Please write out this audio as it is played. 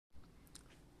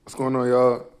What's going on,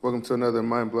 y'all? Welcome to another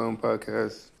Mind Blown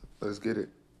podcast. Let's get it.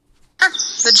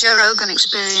 The Joe Rogan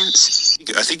experience.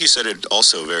 I think you said it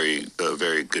also a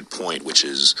very good point, which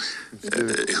is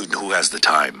who has the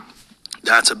time.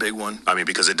 That's a big one. I mean,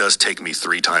 because it does take me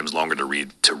 3 times longer to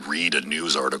read a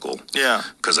news article. Yeah.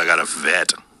 Because I got to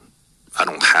vet. I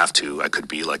don't have to. I could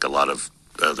be like a lot of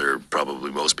probably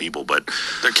most people, but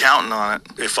they're counting on it.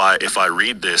 If I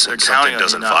read this and something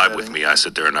doesn't vibe with me, I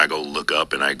sit there and I go look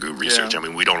up and I go research. Yeah. I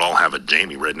mean, we don't all have a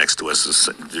Jamie right next to us,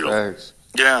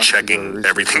 checking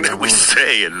everything that we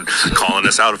say and calling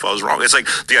us out if I was wrong. It's like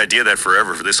the idea that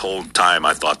forever, for this whole time,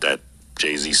 I thought that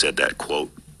Jay-Z said that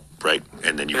quote, right?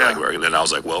 And then and then I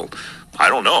was like, well, I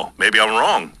don't know. Maybe I'm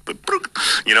wrong, but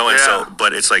and so,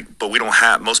 but it's like, but we don't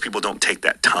have. Most people don't take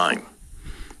that time.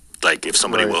 Like if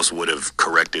somebody else would have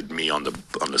corrected me on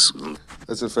this.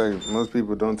 That's a fact. Most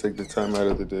people don't take the time out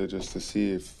of the day just to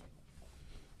see if,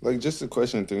 like, just to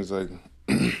question things like,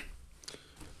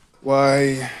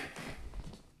 why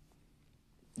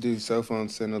do cell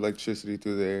phones send electricity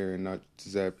through the air and not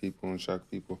zap people and shock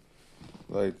people?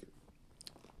 Like,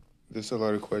 there's a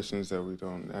lot of questions that we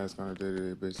don't ask on a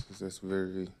day-to-day basis. That's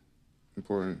very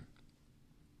important.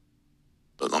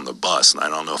 On the bus, and I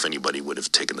don't know if anybody would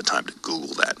have taken the time to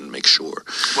Google that and make sure.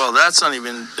 Well, that's not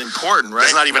even important, right?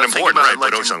 That's not even important, right?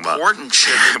 Like, but important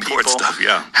shit that important people stuff,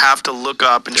 have to look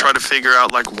up and try to figure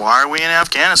out, like, why are we in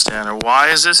Afghanistan, or why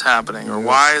is this happening, or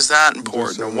why is that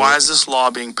important, or why is this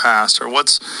law being passed, or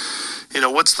what's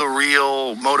the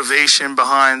real motivation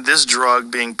behind this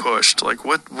drug being pushed? Like,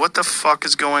 what the fuck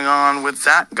is going on with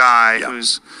that guy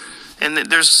who's... And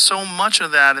there's so much of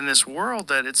that in this world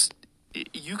that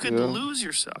you could lose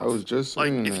yourself. I was just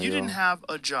saying if you didn't have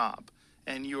a job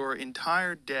and your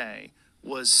entire day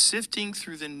was sifting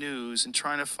through the news and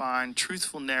trying to find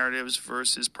truthful narratives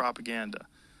versus propaganda,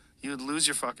 you would lose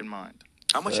your fucking mind.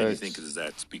 How much do you think is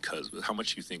that? Because how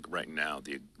much do you think right now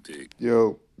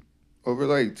over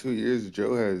like 2 years,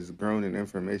 Joe has grown in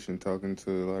information, talking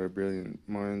to a lot of brilliant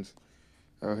minds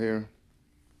out here.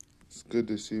 It's good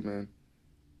to see, man.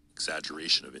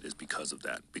 Exaggeration of it is because of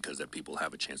that, because that people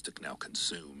have a chance to now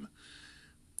consume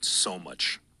so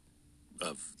much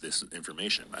of this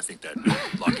information. I think that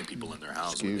locking people in their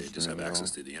house when they just have access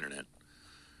to the internet.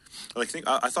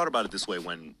 I thought about it this way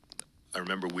when I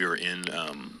remember we were in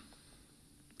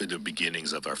the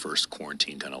beginnings of our first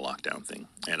quarantine kind of lockdown thing,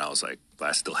 and I was like,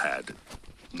 I still had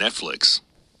Netflix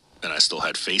and I still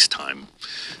had FaceTime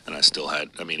and I still had,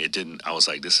 I was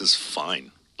like, this is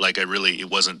fine. Like it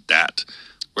wasn't that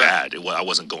bad. I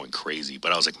wasn't going crazy,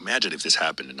 but I was like, imagine if this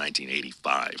happened in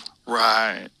 1985.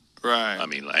 Right. I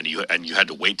mean, and you had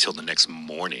to wait till the next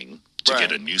morning to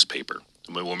get a newspaper.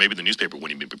 Well, maybe the newspaper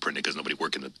wouldn't even be printed because nobody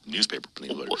worked in the newspaper.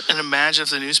 And imagine if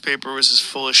the newspaper was as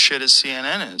full of shit as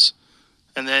CNN is,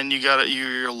 and then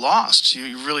you're lost.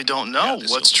 You really don't know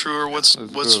what's true or what's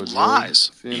lies,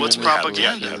 what's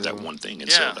propaganda. You have that one thing, and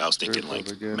so I was thinking,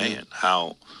 man,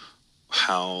 how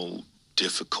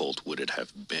difficult would it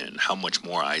have been? How much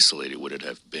more isolated would it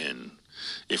have been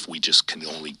if we just can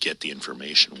only get the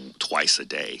information twice a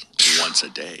day, once a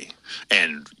day,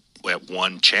 and at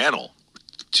one channel,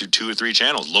 two or three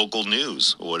channels, local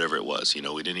news or whatever it was. We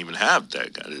didn't even have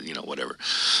that kind of, whatever.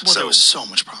 Well, there was so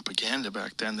much propaganda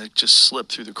back then that just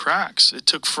slipped through the cracks. It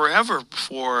took forever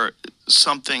before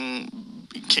something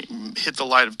hit the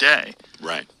light of day.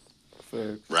 Right.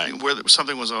 Where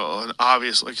something was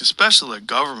obvious, like especially like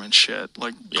government shit,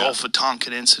 like Gulf of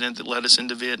Tonkin incident that led us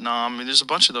into Vietnam. I mean, there's a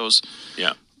bunch of those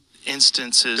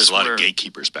instances. There's a lot of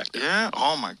gatekeepers back there. Yeah.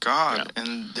 Oh my God. Yeah.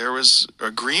 And there was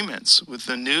agreements with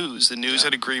the news. The news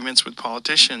had agreements with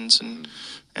politicians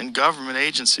and government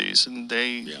agencies, and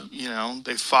they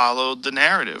they followed the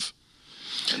narrative.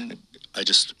 And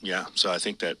so I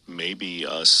think that maybe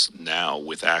us now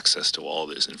with access to all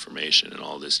this information and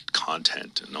all this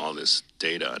content and all this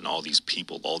data and all these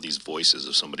people, all these voices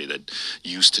of somebody that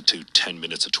used to do 10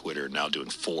 minutes of Twitter, now doing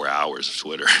 4 hours of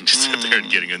Twitter and just sit there and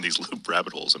getting in these loop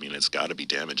rabbit holes. I mean, it's got to be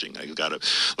damaging.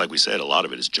 Like we said, a lot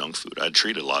of it is junk food. I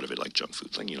treat a lot of it like junk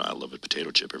food. Like, I love a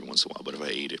potato chip every once in a while, but if I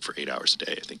ate it for 8 hours a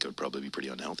day, I think it would probably be pretty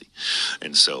unhealthy.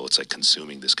 And so it's like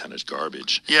consuming this kind of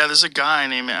garbage. Yeah, there's a guy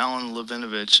named Alan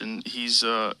Levinovich, and he's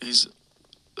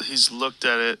looked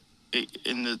at it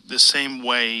in the same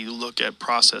way you look at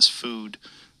processed food.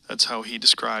 That's how he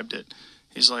described it.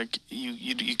 He's like,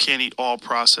 you can't eat all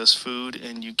processed food,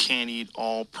 and you can't eat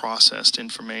all processed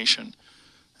information.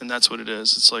 And that's what it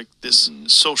is. It's like this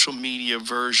social media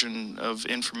version of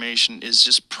information is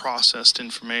just processed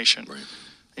information. Right.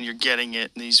 And you're getting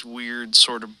it in these weird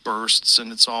sort of bursts,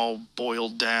 and it's all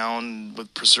boiled down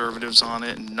with preservatives on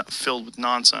it and filled with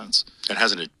nonsense. And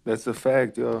hasn't it? That's a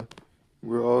fact, y'all.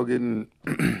 We're all getting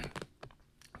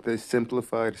they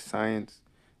simplified science,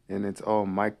 and it's all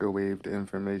microwaved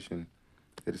information.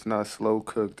 It's not slow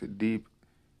cooked, deep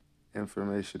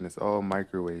information. It's all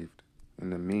microwaved.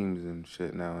 And the memes and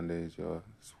shit nowadays, y'all.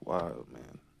 It's wild,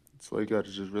 man. So you got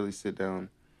to just really sit down.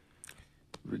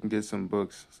 We can get some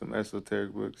books, some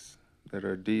esoteric books that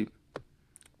are deep,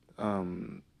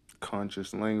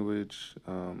 conscious language,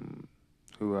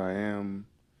 who I am.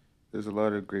 There's a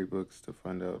lot of great books to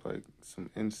find out, like some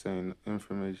insane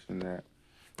information that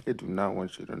they do not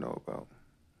want you to know about.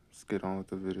 Let's get on with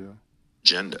the video.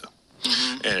 Agenda.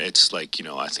 And it's like,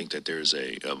 I think that there's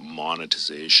a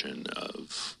monetization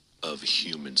of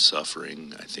human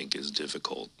suffering, I think, is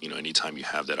difficult. Anytime you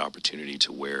have that opportunity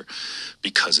to where,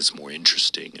 because it's more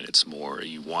interesting and it's more,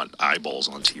 you want eyeballs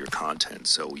onto your content.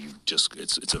 So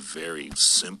it's a very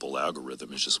simple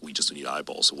algorithm. It's just, we just need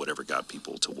eyeballs. So whatever got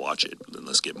people to watch it, then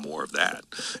let's get more of that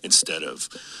instead of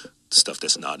stuff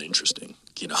that's not interesting,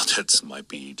 that's might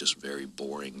be just very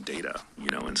boring data,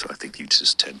 and so I think you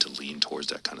just tend to lean towards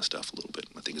that kind of stuff a little bit.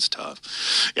 I think it's tough.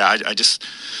 Yeah, I just,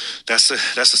 that's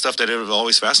the stuff that it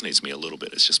always fascinates me a little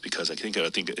bit. It's just because I think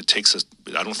it takes us,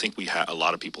 I don't think a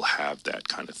lot of people have that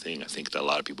kind of thing. I think that a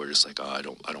lot of people are just like, oh,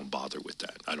 I don't bother with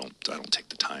that. I don't take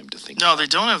the time to think. No, they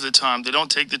don't have the time. They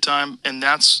don't take the time, and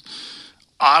that's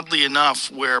oddly enough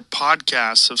where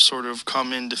podcasts have sort of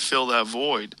come in to fill that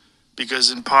void.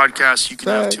 Because in podcasts, you can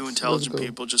have two intelligent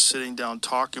people just sitting down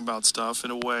talking about stuff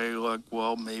in a way like,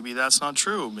 well, maybe that's not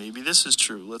true. Maybe this is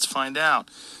true. Let's find out.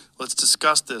 Let's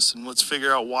discuss this, and let's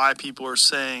figure out why people are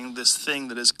saying this thing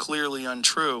that is clearly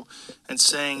untrue and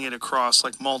saying it across,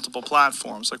 like, multiple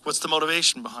platforms. Like, what's the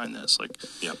motivation behind this? Like,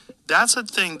 yep. That's a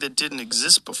thing that didn't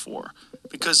exist before.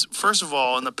 Because, first of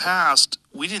all, in the past,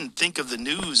 we didn't think of the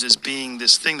news as being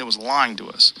this thing that was lying to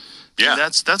us. Yeah. And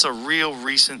that's a real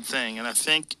recent thing, and I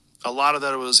think a lot of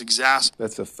that was exacerbated.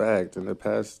 That's a fact. In the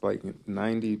past, like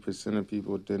 90% of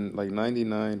people didn't, like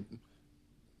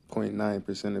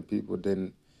 99.9% of people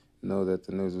didn't know that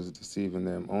the news was deceiving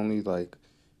them. Only like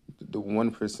the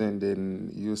 1%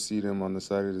 didn't. You'll see them on the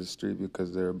side of the street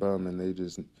because they're a bum and they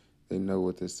know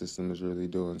what the system is really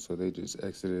doing. So they just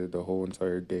exited the whole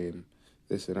entire game.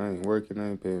 They said, I ain't working, I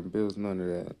ain't paying bills, none of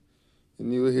that.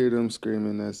 And you'll hear them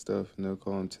screaming that stuff, and they'll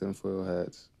call them tinfoil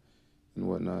hats and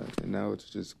whatnot. And now it's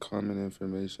just common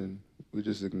information. We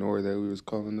just ignore that. We was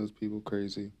calling those people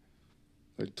crazy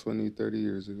like 20, 30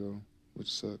 years ago, which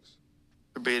sucks.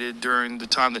 Debated during the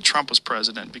time that Trump was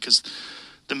president, because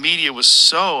the media was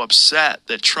so upset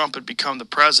that Trump had become the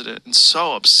president, and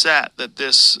so upset that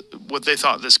what they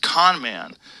thought this con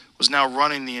man was now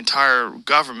running the entire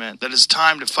government, that it's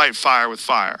time to fight fire with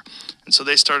fire. And so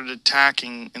they started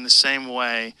attacking in the same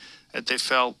way that they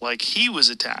felt like he was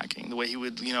attacking, the way he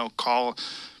would, call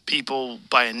people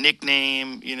by a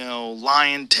nickname,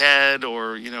 Lion Ted,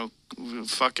 or,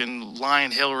 fucking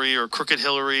Lion Hillary or Crooked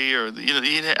Hillary, or,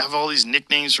 he'd have all these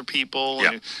nicknames for people,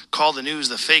 yeah. And call the news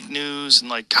the fake news, and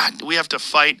like, God, we have to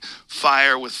fight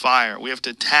fire with fire. We have to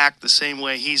attack the same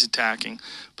way he's attacking.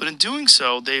 But in doing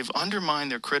so, they've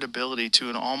undermined their credibility to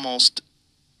an almost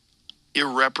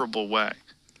irreparable way.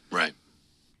 Right.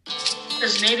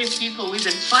 As Native people, we've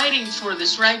been fighting for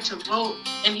this right to vote.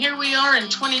 And here we are in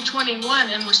 2021,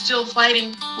 and we're still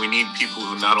fighting. We need people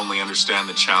who not only understand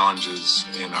the challenges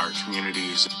in our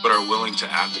communities, but are willing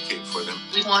to advocate for them.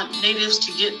 We want Natives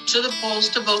to get to the polls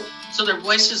to vote so their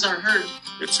voices are heard.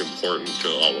 It's important to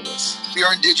all of us. We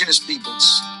are Indigenous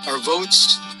peoples. Our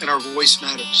votes and our voice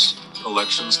matters.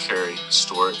 Elections carry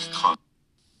historic consequences.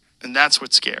 And that's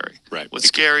what's scary. Right. What's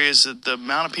scary is that the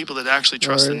amount of people that actually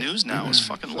trust the news now is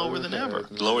fucking lower than ever.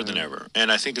 Lower than ever.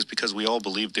 And I think it's because we all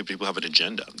believe that people have an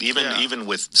agenda. Even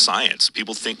with science,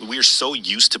 people think we are so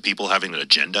used to people having an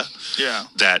agenda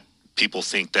that people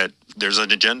think that there's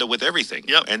an agenda with everything.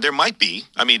 Yep. And there might be.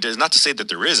 I mean, there's not to say that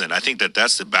there isn't. I think that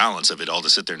that's the balance of it all, to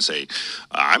sit there and say,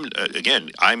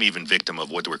 I'm even victim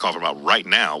of what we're talking about right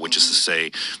now, which is to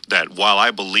say that while I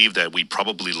believe that we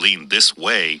probably lean this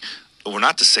way, we're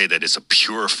not to say that it's a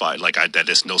purified, that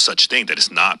there's no such thing, that it's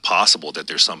not possible that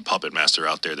there's some puppet master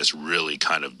out there that's really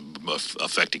kind of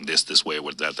affecting this way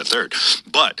or that, the third.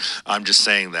 But I'm just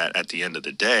saying that at the end of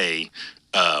the day,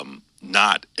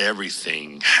 not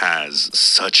everything has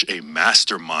such a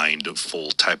mastermind full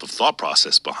type of thought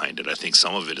process behind it. I think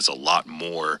some of it is a lot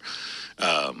more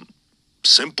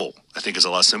simple. I think it's a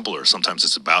lot simpler. Sometimes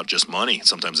it's about just money.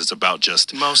 Sometimes it's about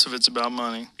just... Most of it's about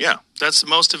money. Yeah.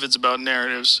 Most of it's about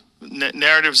narratives.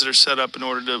 Narratives that are set up in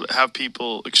order to have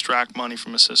people extract money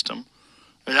from a system.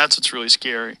 And that's what's really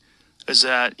scary, is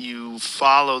that you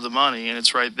follow the money and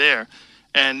it's right there.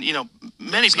 And,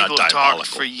 many It's not people have talked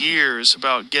diabolical. for years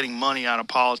about getting money out of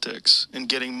politics and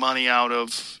getting money out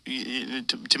of,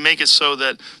 to make it so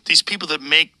that these people that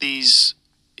make these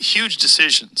huge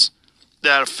decisions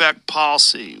that affect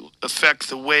policy, affect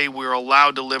the way we're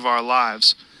allowed to live our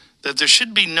lives, that there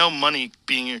should be no money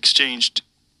being exchanged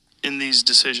in these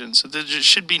decisions. There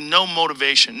should be no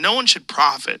motivation. No one should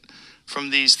profit from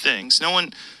these things. No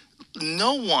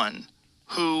one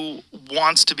who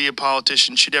wants to be a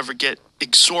politician should ever get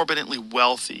exorbitantly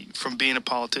wealthy from being a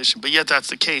politician. But yet that's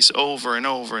the case over and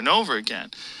over and over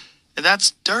again. And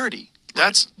that's dirty.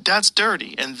 That's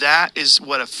dirty. And that is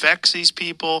what affects these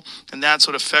people, and that's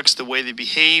what affects the way they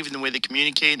behave and the way they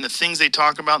communicate and the things they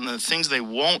talk about and the things they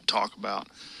won't talk about.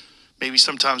 Maybe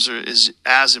sometimes is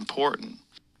as important.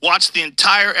 Watch the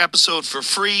entire episode for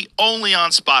free only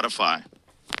on Spotify.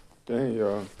 Dang,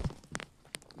 y'all.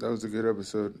 That was a good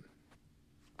episode.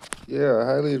 Yeah, I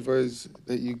highly advise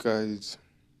that you guys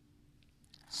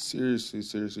seriously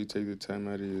take the time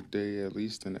out of your day, at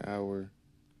least an hour,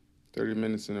 30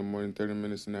 minutes in the morning, 30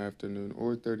 minutes in the afternoon,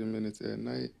 or 30 minutes at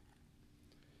night,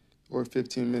 or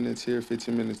 15 minutes here,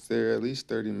 15 minutes there, at least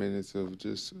 30 minutes of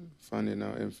just finding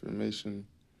out information.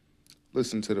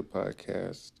 Listen to the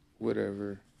podcast,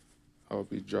 whatever. I'll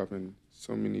be dropping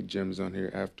so many gems on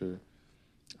here after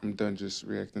I'm done just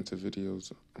reacting to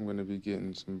videos. I'm going to be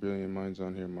getting some brilliant minds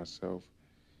on here myself,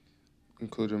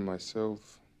 including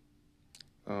myself.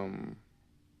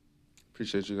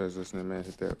 Appreciate you guys listening, man.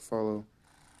 Hit that follow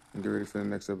and get ready for the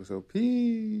next episode.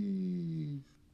 Peace.